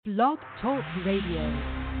Blog Talk Radio.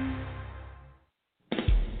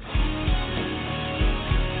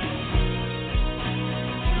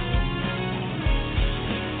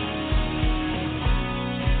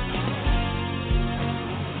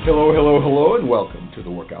 Hello, and welcome to the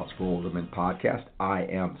Workouts for Older Men podcast. I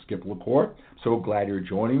am Skip LaCour. So glad you're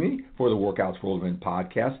joining me for the Workouts for Older Men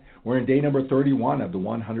podcast. We're in day number 31 of the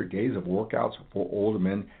 100 Days of Workouts for Older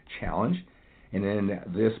Men Challenge. And in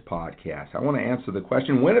this podcast, I want to answer the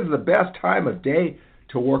question, when is the best time of day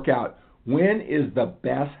to work out? When is the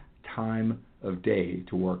best time of day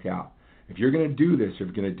to work out? If you're going to do this, if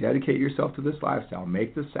you're going to dedicate yourself to this lifestyle,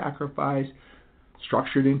 make the sacrifice,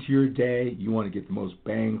 structure it into your day, you want to get the most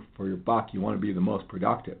bang for your buck, you want to be the most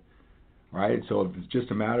productive. All right? So if it's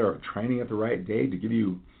just a matter of training at the right day to give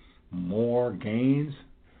you more gains,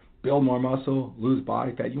 build more muscle, lose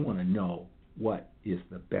body fat, you want to know what is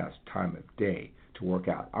the best time of day to work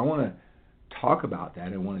out. I want to talk about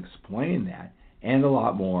that. I want to explain that and a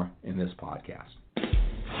lot more in this podcast.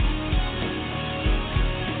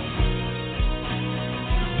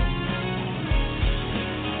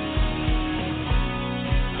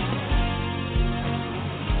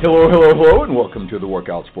 Hello, and welcome to the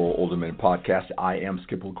Workouts for Older Men podcast. I am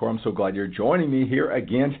Skip LaCour. I'm so glad you're joining me here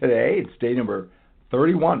again today. It's day number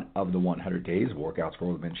 31 of the 100 Days of Workouts for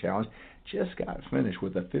Older Men Challenge. Just got finished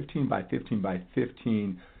with a 15 by 15 by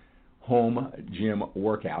 15 home gym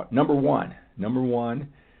workout. Number one,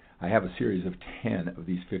 I have a series of 10 of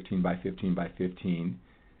these 15 by 15 by 15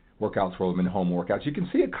 Workouts for Older Men home workouts. You can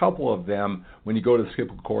see a couple of them when you go to the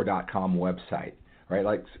skiplacour.com website. Right,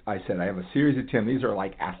 like I said, I have a series of 10. These are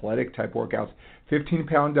like athletic type workouts.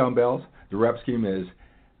 15-pound dumbbells. The rep scheme is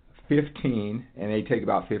 15, and they take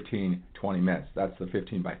about 15, 20 minutes. That's the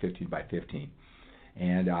 15 by 15 by 15.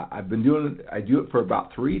 And I do it for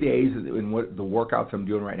about 3 days. In what the workouts I'm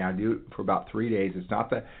doing right now, I do it for about 3 days. It's not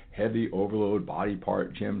the heavy overload body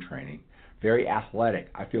part gym training. Very athletic.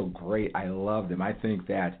 I feel great. I love them. I think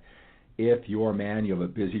that if you're a man, you have a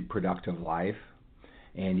busy, productive life,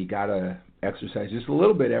 and you got to exercise just a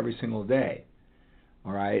little bit every single day.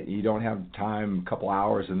 All right? You don't have time, a couple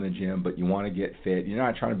hours in the gym, but you want to get fit. You're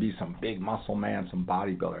not trying to be some big muscle man, some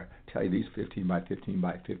bodybuilder. I tell you, these 15 by 15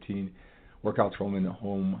 by 15 workouts from in the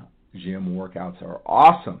home gym workouts are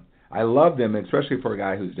awesome. I love them, especially for a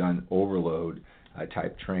guy who's done overload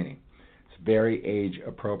type training. It's very age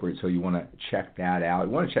appropriate, so you want to check that out. You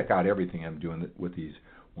want to check out everything I'm doing with these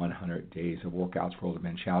 100 Days of Workouts for Older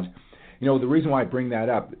Men Challenge. You know, the reason why I bring that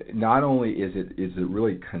up, not only is it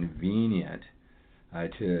really convenient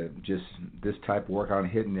to just this type of workout,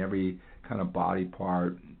 hitting every kind of body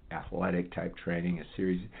part, athletic type training, a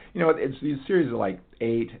series. You know, it's these series of like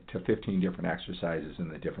 8 to 15 different exercises in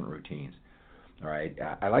the different routines. All right,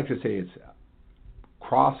 I like to say it's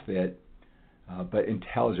CrossFit, but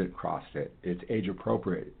intelligent CrossFit. It's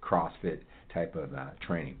age-appropriate CrossFit type of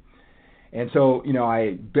training. And so, you know,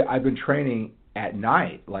 I've been training at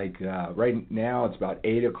night, like right now it's about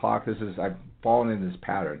 8 o'clock. I've fallen in this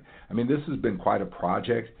pattern. I mean, this has been quite a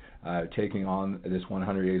project, taking on this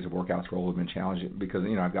 100 Days of Workouts for Older Men Challenge, because,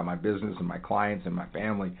 you know, I've got my business and my clients and my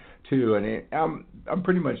family too, and I'm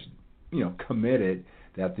pretty much, you know, committed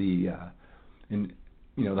that the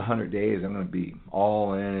 100 days I'm going to be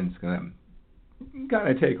all in, and it's going to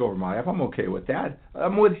kind of take over my life. I'm okay with that.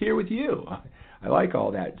 I'm here with you. I like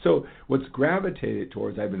all that. So what's gravitated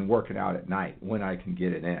towards, I've been working out at night when I can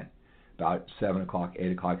get it in, about 7 o'clock,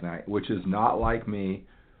 8 o'clock at night, which is not like me.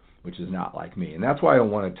 And that's why I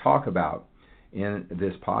want to talk about in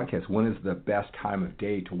this podcast, when is the best time of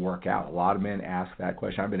day to work out? A lot of men ask that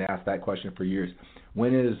question. I've been asked that question for years.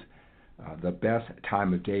 When is the best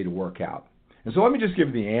time of day to work out? And so let me just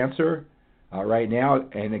give the answer right now.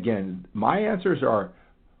 And again, my answers are,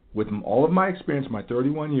 with all of my experience, my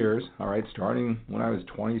 31 years, all right, starting when I was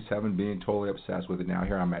 27, being totally obsessed with it. Now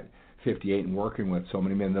here I'm at 58 and working with so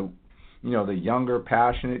many men. The younger,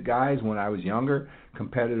 passionate guys when I was younger,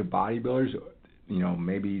 competitive bodybuilders, you know,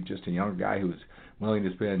 maybe just a younger guy who was willing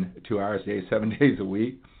to spend 2 hours a day, 7 days a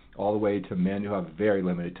week, all the way to men who have very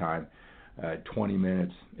limited time, 20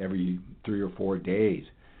 minutes every 3 or 4 days,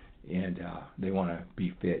 and they want to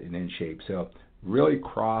be fit and in shape. So really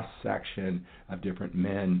cross-section of different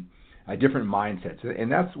men, different mindsets.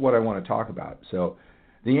 And that's what I want to talk about. So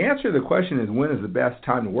the answer to the question is, when is the best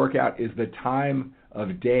time to work out, is the time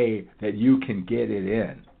of day that you can get it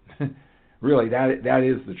in. Really, that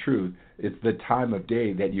is the truth. It's the time of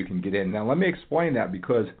day that you can get in. Now, let me explain that,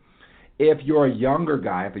 because if you're a younger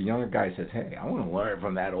guy, if a younger guy says, hey, I want to learn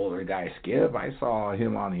from that older guy, Skip. I saw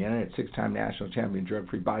him on the internet, 6-time national champion,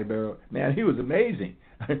 drug-free bodybuilder. Man, he was amazing.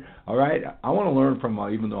 All right? I want to learn from,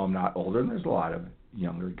 even though I'm not older, and there's a lot of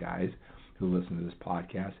younger guys who listen to this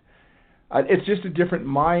podcast. It's just a different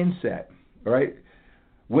mindset, right?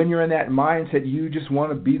 When you're in that mindset, you just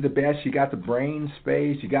want to be the best. You got the brain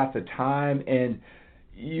space, you got the time, and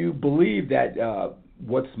you believe that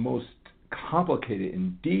what's most complicated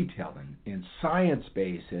and detailed and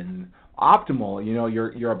science-based and optimal,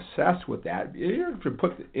 you're obsessed with that. You have to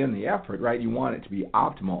put in the effort, right? You want it to be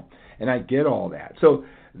optimal, and I get all that. So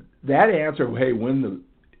that answer, hey, when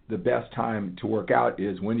the best time to work out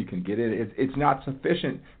is when you can get it. It's not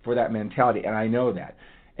sufficient for that mentality, and I know that.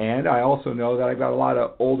 And I also know that I've got a lot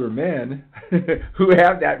of older men who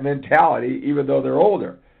have that mentality, even though they're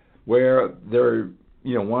older, where they're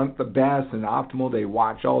want the best and optimal. They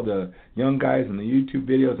watch all the young guys in the YouTube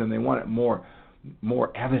videos, and they want it more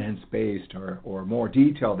evidence-based or more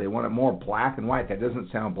detailed. They want it more black and white. That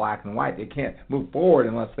doesn't sound black and white. They can't move forward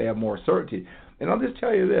unless they have more certainty. And I'll just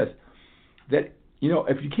tell you this, that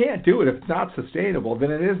if you can't do it, if it's not sustainable, then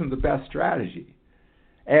it isn't the best strategy.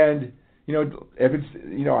 And if it's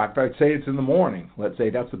if I'd say it's in the morning, let's say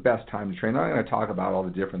that's the best time to train. I'm not going to talk about all the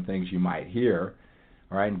different things you might hear,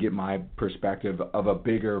 all right, and get my perspective of a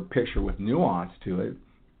bigger picture with nuance to it.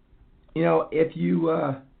 If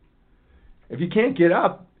you can't get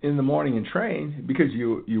up in the morning and train because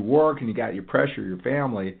you work and you got your pressure, your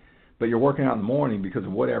family, but you're working out in the morning because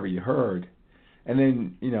of whatever you heard, and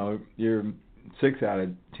then you're 6 out of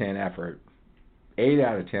 10 effort, 8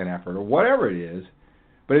 out of 10 effort, or whatever it is,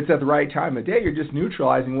 but it's at the right time of day, you're just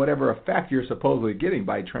neutralizing whatever effect you're supposedly getting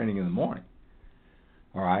by training in the morning.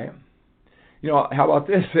 All right? How about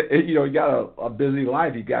this? You got a busy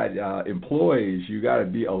life. You got employees. You got to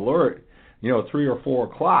be alert, 3 or 4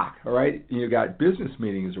 o'clock, all right? You got business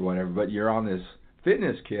meetings or whatever, but you're on this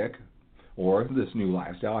fitness kick or this new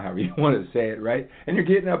lifestyle, however you want to say it, right? And you're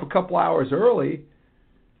getting up a couple hours early,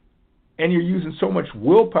 and you're using so much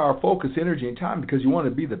willpower, focus, energy, and time because you want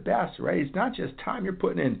to be the best, right? It's not just time. You're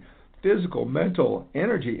putting in physical, mental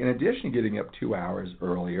energy in addition to getting up 2 hours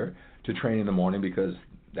earlier to train in the morning because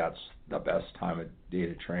that's the best time of day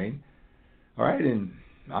to train. All right, and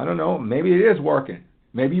I don't know, maybe it is working.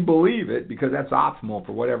 Maybe you believe it because that's optimal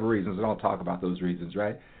for whatever reasons, and I'll talk about those reasons,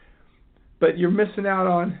 right? But you're missing out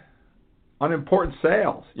on important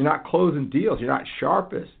sales. You're not closing deals. You're not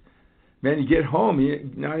sharpest. Man, you get home, you're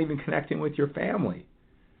not even connecting with your family.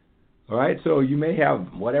 All right, so you may have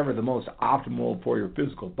whatever the most optimal for your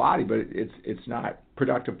physical body, but it's not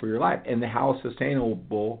productive for your life. And how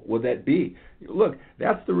sustainable would that be? Look,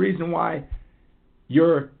 that's the reason why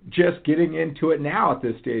you're just getting into it now at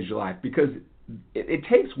this stage of life, because it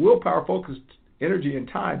takes willpower, focused energy, and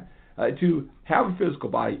time to have a physical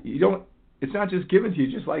body. It's not just given to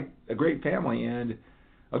you, just like a great family and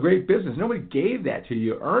a great business. Nobody gave that to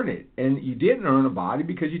you. You earn it. And you didn't earn a body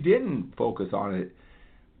because you didn't focus on it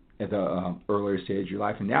at the earlier stage of your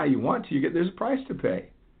life. And now you want to. There's a price to pay.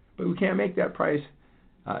 But we can't make that price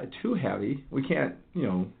too heavy. We can't,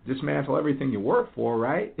 dismantle everything you work for,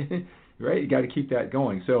 right? Right? You got to keep that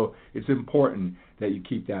going. So it's important that you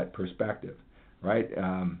keep that perspective, right?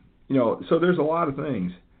 So there's a lot of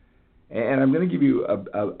things. And I'm going to give you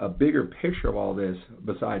a bigger picture of all this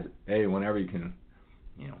besides, hey, whenever you can,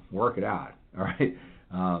 work it out, all right,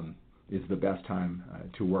 is the best time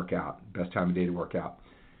to work out, best time of day to work out.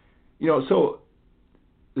 So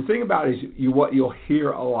the thing about it is what you'll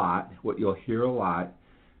hear a lot,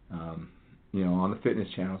 on the fitness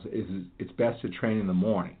channels is it's best to train in the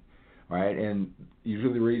morning, right? And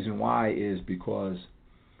usually the reason why is because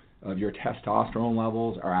of your testosterone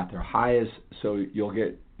levels are at their highest, so you'll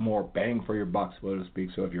get more bang for your buck, so to speak.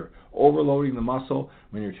 So if you're overloading the muscle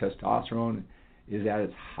when your testosterone is at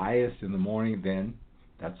its highest in the morning, then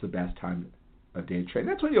that's the best time of day to train.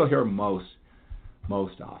 That's what you'll hear most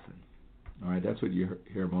often. All right, that's what you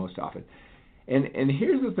hear most often. And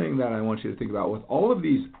here's the thing that I want you to think about. With all of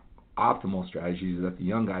these optimal strategies that the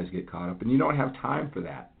young guys get caught up, and you don't have time for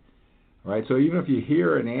that. All right, so even if you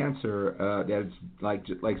hear an answer that's like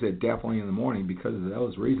I said, definitely in the morning because of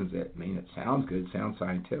those reasons, it sounds good, sounds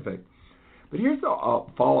scientific. But here's the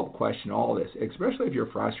follow-up question to all this, especially if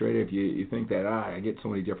you're frustrated, if you think that, I get so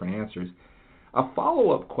many different answers. A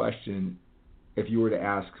follow-up question, if you were to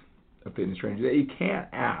ask a fitness trainer, that you can't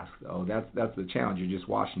ask, though, that's the challenge. You're just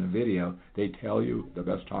watching a video. They tell you the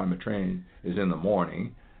best time of training is in the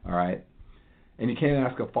morning, all right? And you can't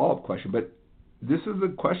ask a follow-up question. But this is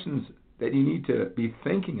the questions that you need to be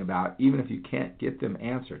thinking about, even if you can't get them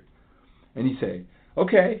answered. And you say,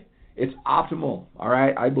 okay, it's optimal, all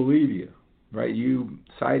right? I believe you. Right, you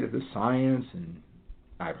cited the science, and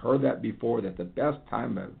I've heard that before, that the best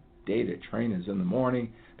time of day to train is in the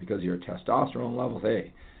morning because of your testosterone levels.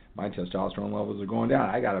 Hey, my testosterone levels are going down.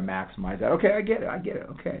 I got to maximize that. Okay, I get it.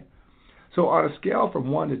 Okay. So on a scale from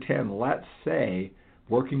 1 to 10, let's say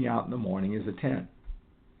working out in the morning is a 10.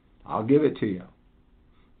 I'll give it to you.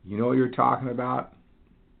 You know what you're talking about.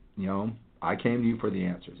 I came to you for the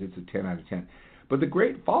answers. It's a 10 out of 10. But the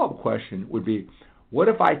great follow-up question would be, what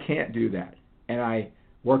if I can't do that and I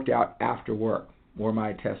worked out after work where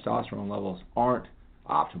my testosterone levels aren't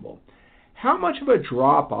optimal? How much of a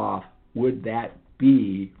drop-off would that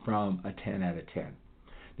be from a 10 out of 10?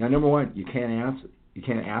 Now, number one, you can't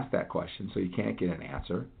ask that question, so you can't get an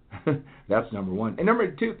answer. That's number one. And number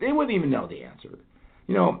two, they wouldn't even know the answer.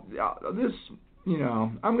 I'm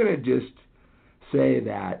going to just say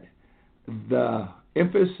that the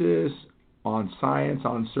emphasis on science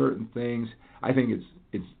on certain things, I think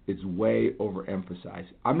it's way overemphasized.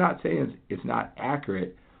 I'm not saying it's not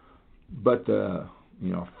accurate, but the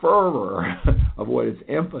fervor of what is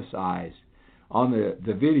emphasized on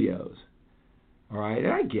the videos. All right,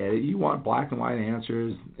 and I get it. You want black and white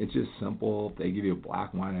answers. It's just simple. If they give you a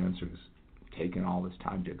black and white answer, it's taking all this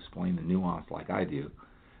time to explain the nuance like I do.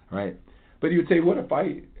 All right, but you would say, what if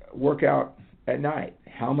I work out at night?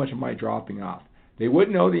 How much am I dropping off? They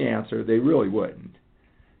wouldn't know the answer. They really wouldn't.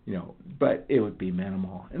 But it would be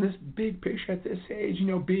minimal. And this big picture at this age,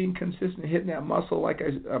 being consistent, hitting that muscle like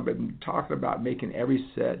I've been talking about, making every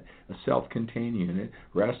set a self-contained unit,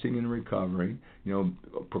 resting and recovering,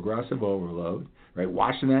 progressive overload, right?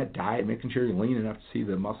 Watching that diet, making sure you're lean enough to see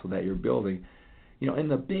the muscle that you're building. In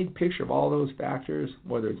the big picture of all those factors,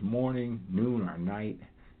 whether it's morning, noon, or night,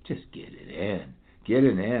 just get it in. Get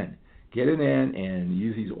it in and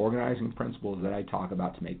use these organizing principles that I talk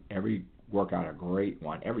about to make every workout a great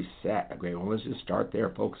one, every set a great one. Let's just start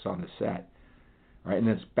there, focus on the set. All right, and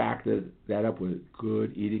let's back that up with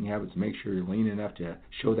good eating habits. Make sure you're lean enough to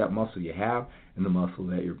show that muscle you have and the muscle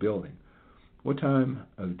that you're building. What time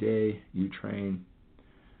of day you train,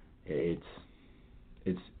 it's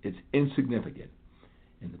insignificant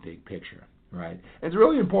in the big picture, right? And it's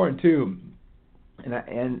really important too.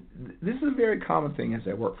 And this is a very common thing as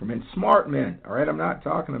I work for men, smart men. All right, I'm not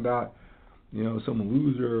talking about some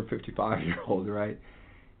loser 55-year-old, right?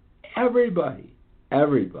 Everybody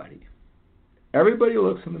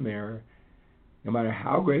looks in the mirror, no matter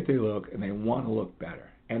how great they look, and they want to look better.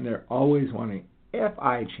 And they're always wondering, if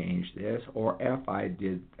I changed this or if I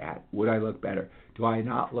did that, would I look better? Do I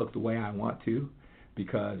not look the way I want to?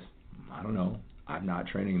 Because, I don't know, I'm not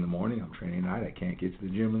training in the morning, I'm training at night, I can't get to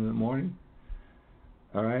the gym in the morning.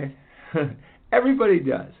 All right? Everybody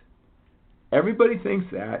does. Everybody thinks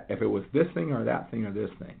that if it was this thing or that thing or this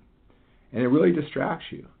thing. And it really distracts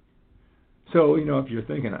you. So, if you're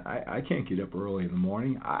thinking, I can't get up early in the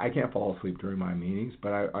morning, I can't fall asleep during my meetings, but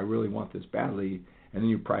I really want this badly, and then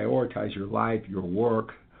you prioritize your life, your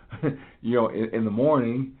work, in the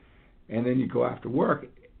morning, and then you go after work,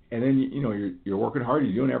 and then, you're working hard,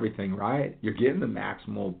 you're doing everything right, you're getting the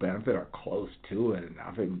maximal benefit or close to it, and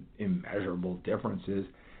nothing immeasurable differences,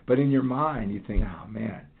 but in your mind, you think, oh,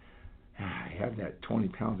 man, I have that 20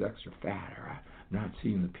 pounds extra fat, or I'm not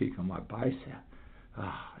seeing the peak on my bicep.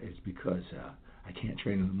 It's because I can't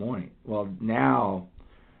train in the morning. Well, now,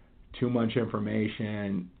 too much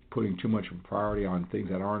information, putting too much priority on things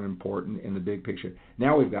that aren't important in the big picture.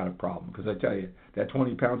 Now we've got a problem, because I tell you, that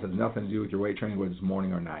 20 pounds has nothing to do with your weight training, whether it's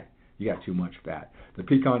morning or night. You got too much fat. The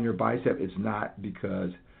peak on your bicep is not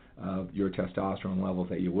because of your testosterone levels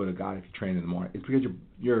that you would have got if you trained in the morning. It's because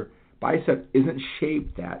your bicep isn't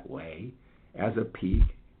shaped that way as a peak.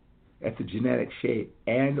 That's a genetic shape,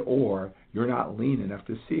 and or you're not lean enough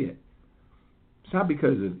to see it. It's not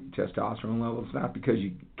because of testosterone levels. It's not because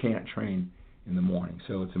you can't train in the morning.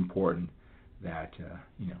 So it's important that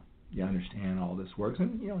you understand all this works.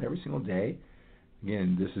 And every single day.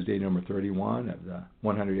 Again, this is day number 31 of the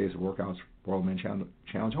 100 Days of Workouts for Older Men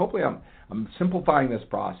Challenge. Hopefully, I'm simplifying this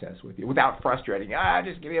process with you without frustrating.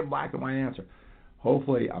 Just give you a black and white answer.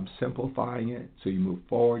 Hopefully, I'm simplifying it so you move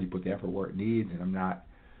forward. You put the effort where it needs, and I'm not,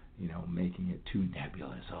 making it too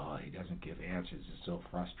nebulous. Oh, he doesn't give answers. It's so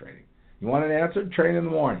frustrating. You want an answer? Train in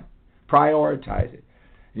the morning. Prioritize it.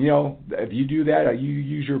 If you do that, you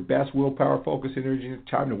use your best willpower, focus, energy,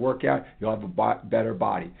 time to work out, you'll have a better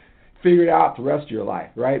body. Figure it out the rest of your life,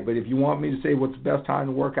 right? But if you want me to say what's the best time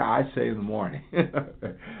to work out, I say in the morning.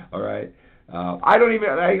 All right? I don't even,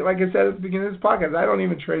 like I said at the beginning of this podcast, I don't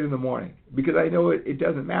even train in the morning because I know it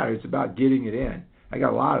doesn't matter. It's about getting it in. I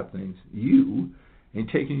got a lot of things. And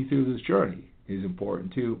taking you through this journey is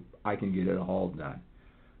important too. I can get it all done.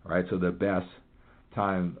 All right? So the best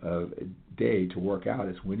time of day to work out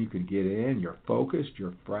is when you can get in, you're focused,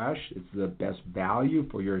 you're fresh, it's the best value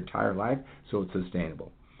for your entire life, so it's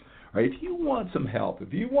sustainable. Right? If you want some help,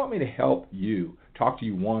 if you want me to help you, talk to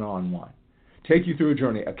you one-on-one, take you through a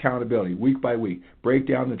journey, accountability, week by week, break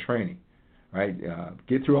down the training, right?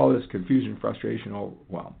 Get through all this confusion, frustration,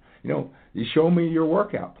 overwhelm. You show me your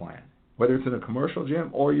workout plan, whether it's in a commercial gym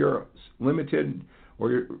or your limited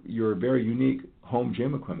or your very unique home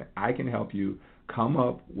gym equipment. I can help you come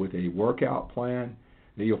up with a workout plan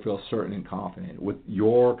that you'll feel certain and confident with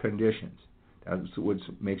your conditions. That's what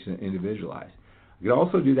makes it individualized. You can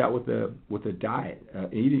also do that with a diet,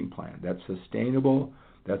 eating plan that's sustainable,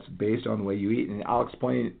 that's based on the way you eat. And I'll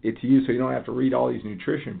explain it to you so you don't have to read all these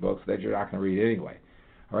nutrition books that you're not going to read anyway.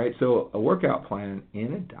 All right, so a workout plan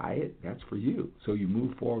and a diet, that's for you. So you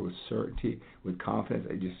move forward with certainty, with confidence.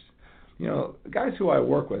 Guys who I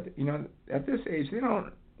work with, at this age, they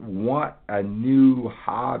don't want a new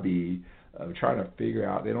hobby of trying to figure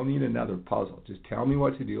out. They don't need another puzzle. Just tell me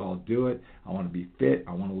what to do. I'll do it. I want to be fit.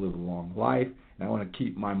 I want to live a long life. And I want to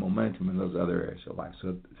keep my momentum in those other areas of life.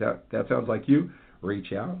 So that sounds like you.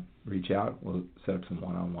 Reach out. We'll set up some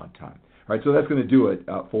one-on-one time. All right, so that's going to do it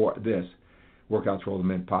for this Workouts for Older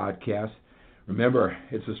Men podcast. Remember,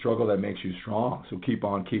 it's a struggle that makes you strong. So keep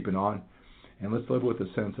on keeping on. And let's live with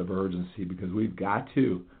a sense of urgency because we've got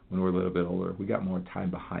to, when we're a little bit older, we got more time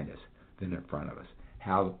behind us than in front of us.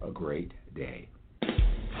 Have a great day.